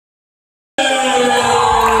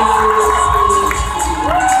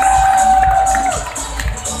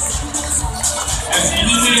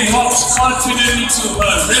confidently to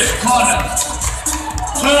her red corner.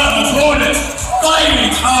 Her opponent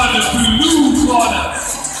fighting out of the blue corner.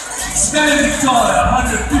 Standing tall at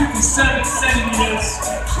 157 centimeters,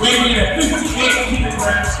 weighing at 58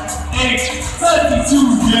 kilograms, age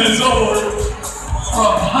 32 years old,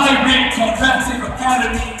 from Hybrid Combative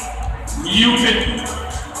Academy, Ekim.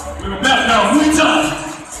 With a background Muay.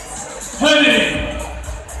 Her name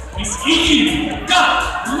is Ekim.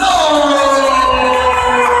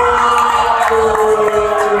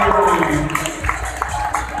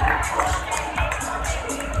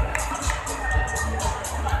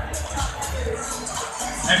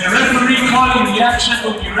 And the referee calling the action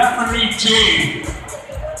will be referee J.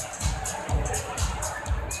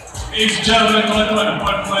 Ladies and gentlemen, on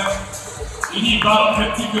 1 point. We need about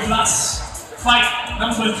 50 plus. Fight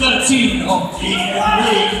number 13 of the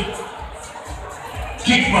MMA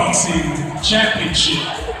Kickboxing Championship.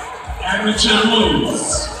 Amateur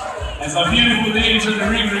rules. As our beautiful ladies in the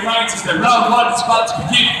ring reminds us that round 1 is about to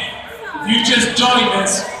begin. If you just joined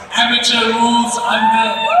us, amateur rules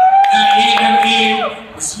under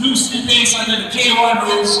AMA is loosely based under the K1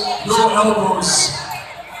 rules, no elbows.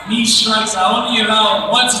 Knee strikes are only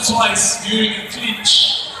allowed once or twice during a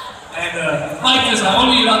clinch. And fighters are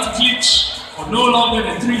only allowed to clinch for no longer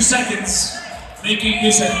than 3 seconds, making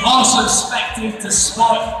this an awesome spectator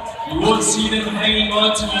sport. You won't see them hanging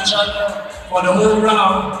on to each other for the whole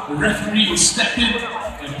round. The referee will step in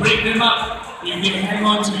and break them up if they hang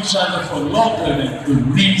on to each other for longer than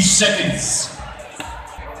 3 seconds.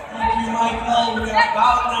 Thank you, Michael. We are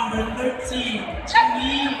bout number 13.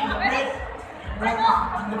 Jimmy in the red.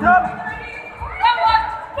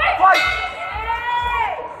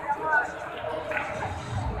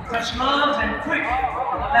 Touch gloves and quick.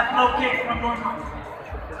 Left low kick from Norman.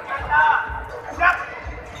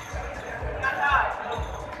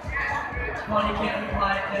 Body can't be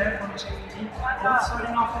quiet there from Jimmy.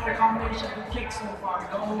 Starting off with a combination of the kicks so far.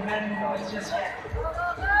 No head movements just yet.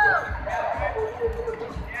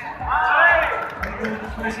 The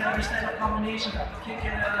first and understand the combination of the kick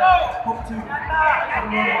and hook to Norman.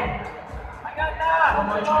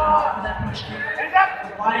 Norman trying to offer that push kick. The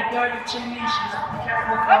wide guard of Jimmy, she's be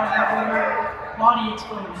careful from having her body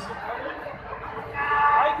exposed.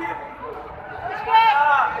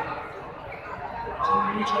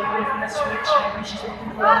 Jimmy trying to wait for that switch. Maybe she's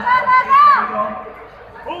looking for that. There we go.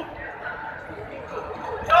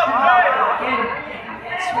 Again,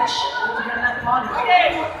 switch to get that body.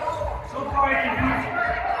 So far it can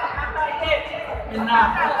be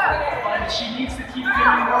enough, but she needs to keep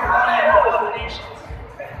getting more body and more combinations.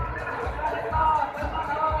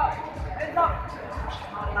 She's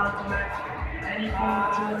not allowed to make anything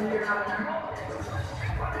to the around her.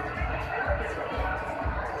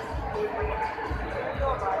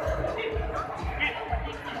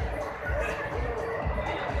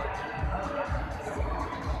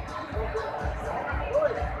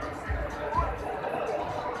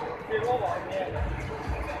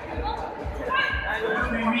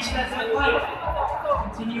 We reach that fight.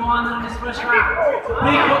 Continue on in this first round. It's a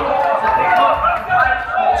big hook. It's a big hook.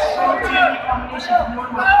 Strong technique combination from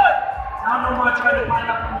Norma. Now Norma trying to find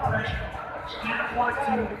out under pressure. She can't afford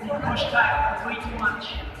to be pushed back. It's way too much.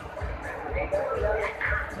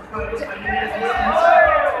 The fight is fighting at a distance.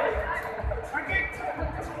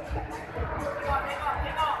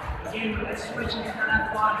 Again, with that switch into the left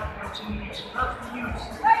body, which she loves to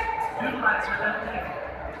utilize her left leg.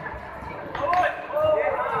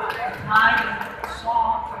 High and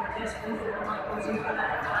soft from a distance, and Norma goes in for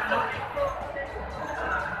that final.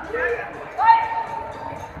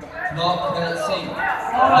 Not gonna see.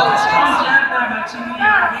 Strong jab there by Jimmy,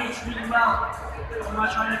 engaged really well. Norma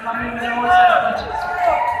trying to come in with her own set of punches.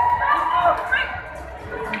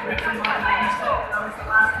 That was the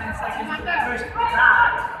last 10 seconds of the first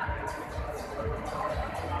round.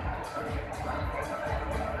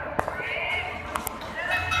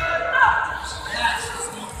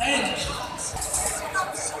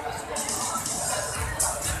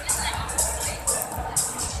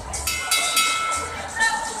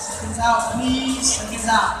 Seconds out, please. Seconds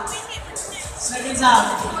out. Seconds out,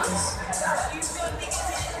 please.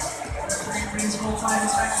 Referee brings both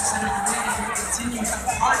fighters back to the center of the ring as we continue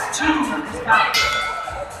part 2 of this bout.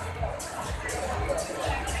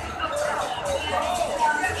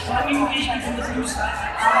 Strong engagement from the blue side.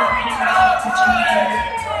 Power beating out to Jimmy and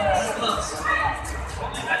gloves.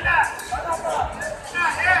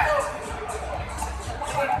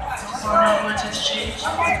 Not much has changed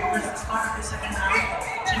towards the start of the second round.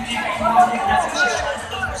 Jimmy getting more aggressive. She's trying to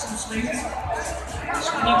look for some swings.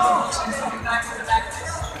 Swinging for hooks and coming back to the back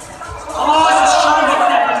fist. Oh, it's a strong hook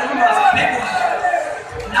there from Norma. It's a big one.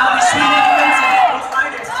 Now he's swinging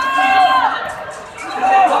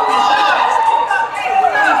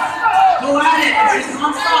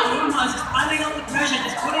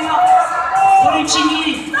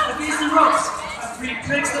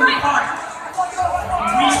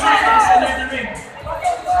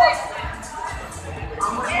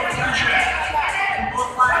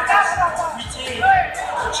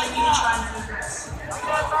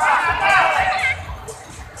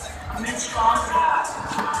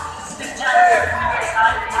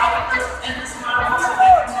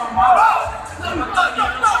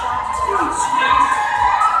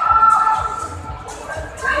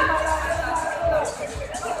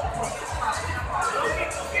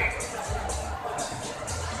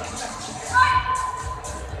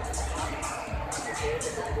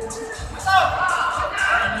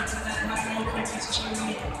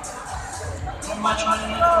Norma trying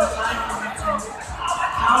to look for a time for him to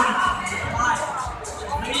counter and reply.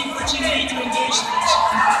 Waiting for Chimney to engage so that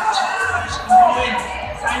she can go in.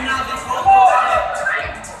 Right now they both go at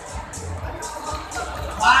it.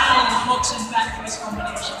 Wild hooks and back fist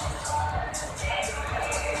combination.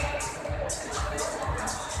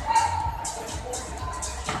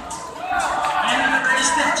 And a very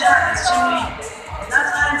stiff jab as Chimney. That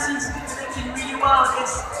time seems to be connecting really well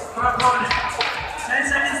against her opponent. 10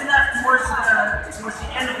 seconds left towards the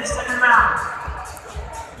end of the second round.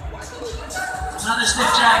 Another stiff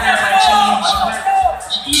jab there by Chimney.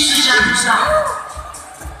 She eats the jab herself.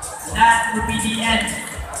 That would be the end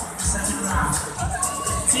of the second round.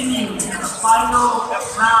 Continue in the final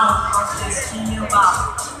round of this female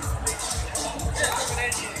bout.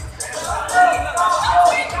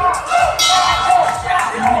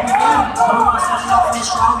 Norma setting up pretty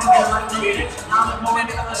strong with the right leg. Now they're going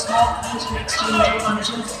to a small clinch and exchange of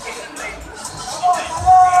punches.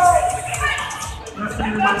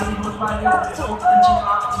 Referee reminding both fighters to both clinching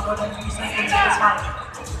out for more than 3 seconds in this fight.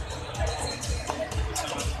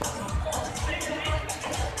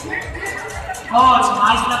 Oh, it's a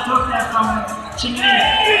nice left hook there from Chimney.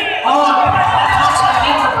 Oh, that hook's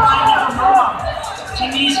going to flying there from Norma.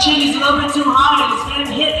 Chimney's chin is a little bit too high and it's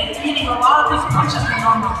getting hit and eating a lot of these punches from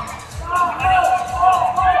Norma.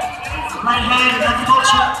 Right hand, left hook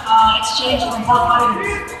exchange from both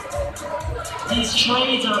fighters. These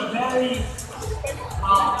trades are very,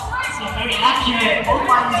 very accurate. Both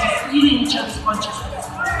fighters are eating each other's punches.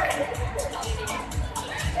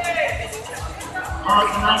 Oh,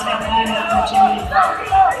 it's a nice left hand there from Chimney.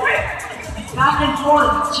 It's back and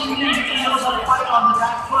forth. Chimney really knows how to fight on the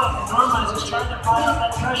back foot. And Norma is just trying to fight out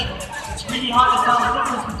that pressure. It's really hard to tell the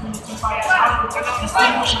difference between the two fighters. How to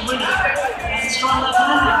distinguish a winner. And strong left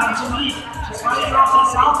hand there from Chimney. She's fighting off that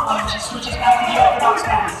southpaw and she switches back to the orthodox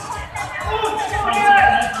stance. Fighting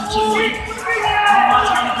there from Chimney. Norma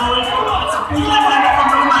trying to go in. It's a big left hand from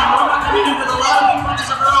Norma. Norma coming in with a lot of big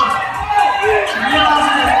punches of her own. She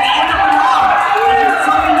realizes that at the end of the round, if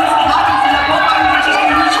something needs to happen to that, both fighters are just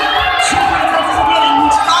going to reach super defenses again and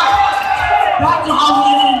move back to how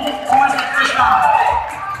we ended towards that first round.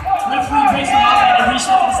 Referee breaks them up and they reach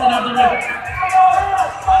the center of the ring.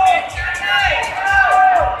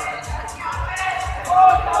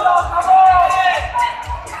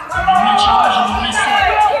 And they recharge and they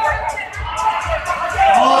reset.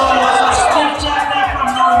 Oh, it's a stiff jab there from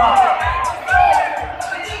Norma.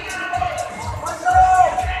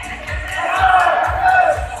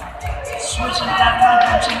 Switching that hand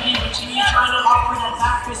from Chimney, but Chimney trying to offer that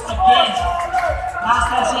back fist again.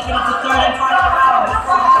 Last 10 seconds of the third and final round. What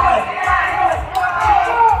will happen?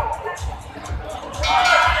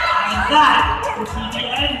 And that would be the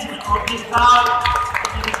end of this bout.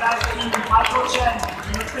 It is back to Michael Chen,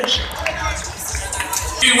 the official.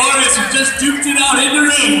 Hey, Warriors have just duked it out in the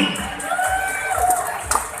ring.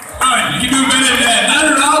 Alright, you can do better than that.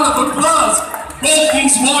 Another round of applause. Both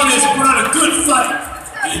these Warriors put on a good fight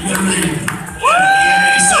in the ring.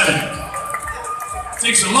 Yeah, 87.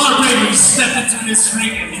 Takes a lot of bravery to step into this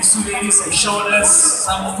ring, and these two ladies have shown us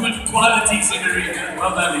some good qualities in the ring.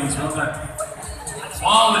 Well done, ladies, well done.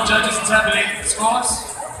 All the judges tabulate the scores.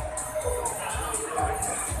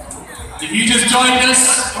 If you just joined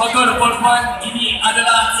us, welcome to part 1. Ini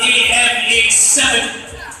adalah AMA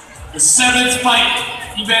 7, the 7th fight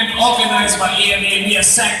event organized by AMA. We are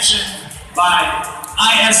sanctioned by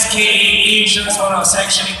ISKA Asia, one of our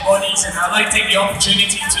sanctioning bodies, and I'd like to take the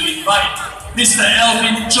opportunity to invite Mr.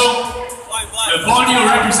 Elvin Chok, the Borneo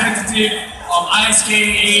representative of ISKA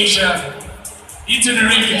Asia, into the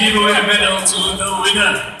ring to give away the medal to the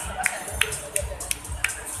winner.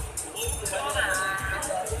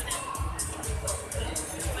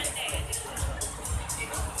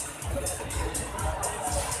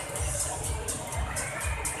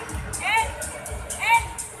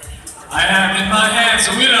 I have in my hands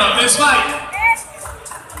the winner of this fight.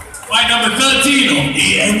 Fight number 13 of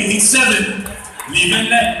AMA 7, live and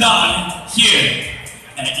let die here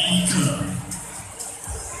at Ekim.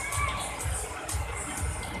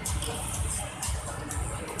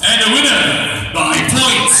 And the winner by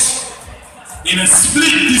points in a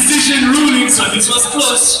split decision ruling, so this was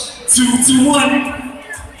close, 2-1.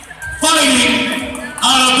 Fighting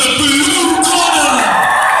out of the blue corner,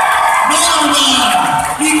 Norma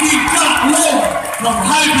from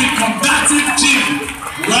Hybrid Combative Gym.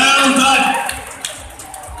 Well done.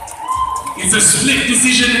 It's a split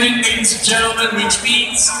decision ring, ladies and gentlemen, which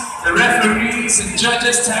means the referees and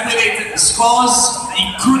judges tabulated the scores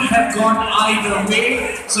it could have gone either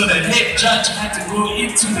way, so the head judge had to go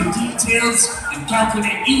into the details and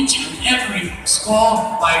calculate each and every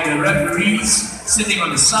score by the referees sitting on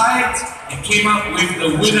the side and came up with the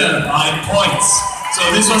winner by points. So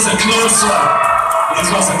this was a close one.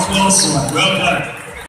 This was a close one. Well done.